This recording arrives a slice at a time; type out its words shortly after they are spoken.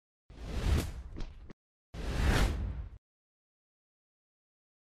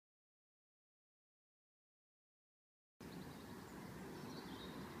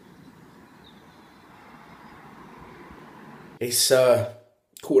It's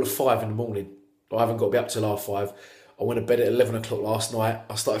 4:45 in the morning. I haven't got to be up till 5:30. I went to bed at 11 o'clock last night.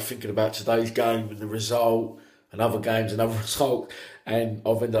 I started thinking about today's game and the result and other games and other result, and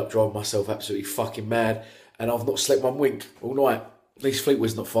I've ended up driving myself absolutely fucking mad, and I've not slept one wink all night. At least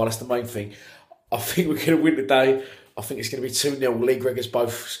Fleetwood's not far, that's the main thing. I think we're going to win today. I think it's going to be 2-0. Lee Gregor's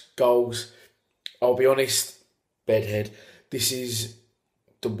both goals. I'll be honest, bedhead, this is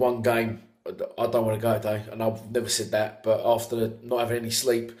the one game I don't want to go today, and I've never said that, but after not having any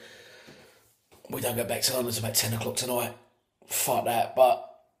sleep, we don't go back to London until about 10 o'clock tonight. Fuck that,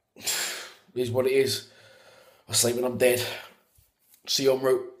 but it is what it is. I sleep when I'm dead. See you en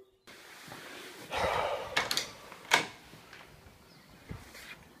route.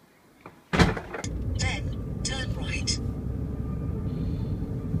 Then turn right.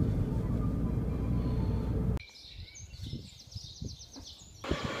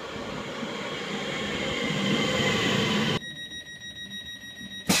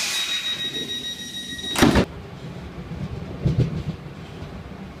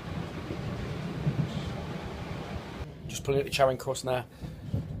 Just pulling at the Charing Cross now.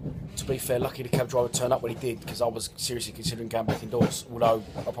 To be fair, lucky the cab driver turned up when he did, because I was seriously considering going back indoors, although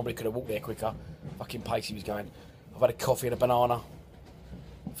I probably could have walked there quicker. Fucking pace he was going. I've had a coffee and a banana.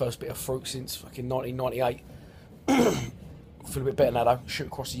 First bit of fruit since fucking 1998. Feel a bit better now though. Shoot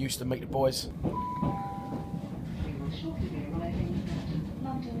across the Euston, meet the boys. We will shortly be arriving at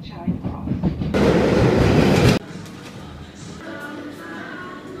London Charing Cross.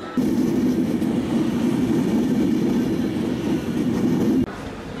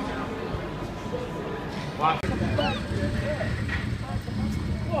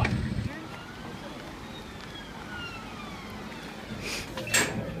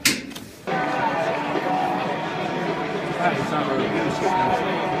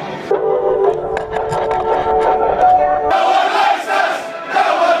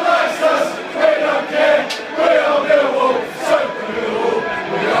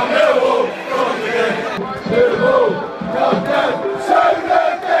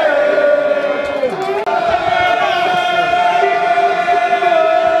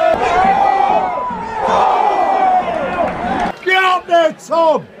 Get up there,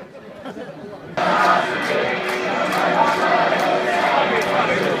 Tom!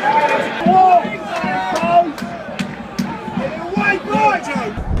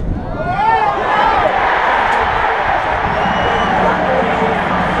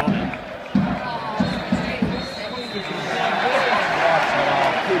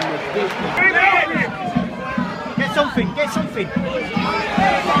 Get something, get something.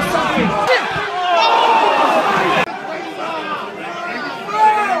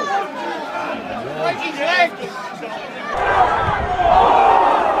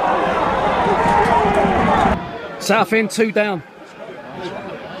 Southend 2 down.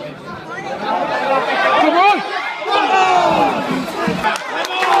 Come on!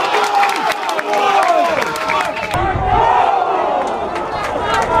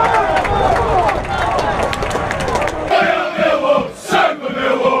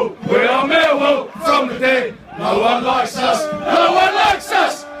 No one likes us! No one likes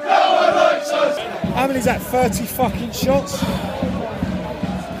us! No one likes us! How many is that? 30 fucking shots?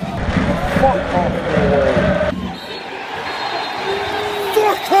 Fuck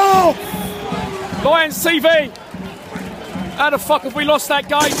off! Lions TV! How the fuck have we lost that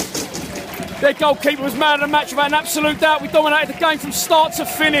game? Their goalkeeper was man of the match without an absolute doubt. We dominated the game from start to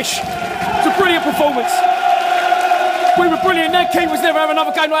finish. It's a brilliant performance. We were brilliant. Their keeper's never have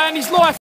another game like that in his life.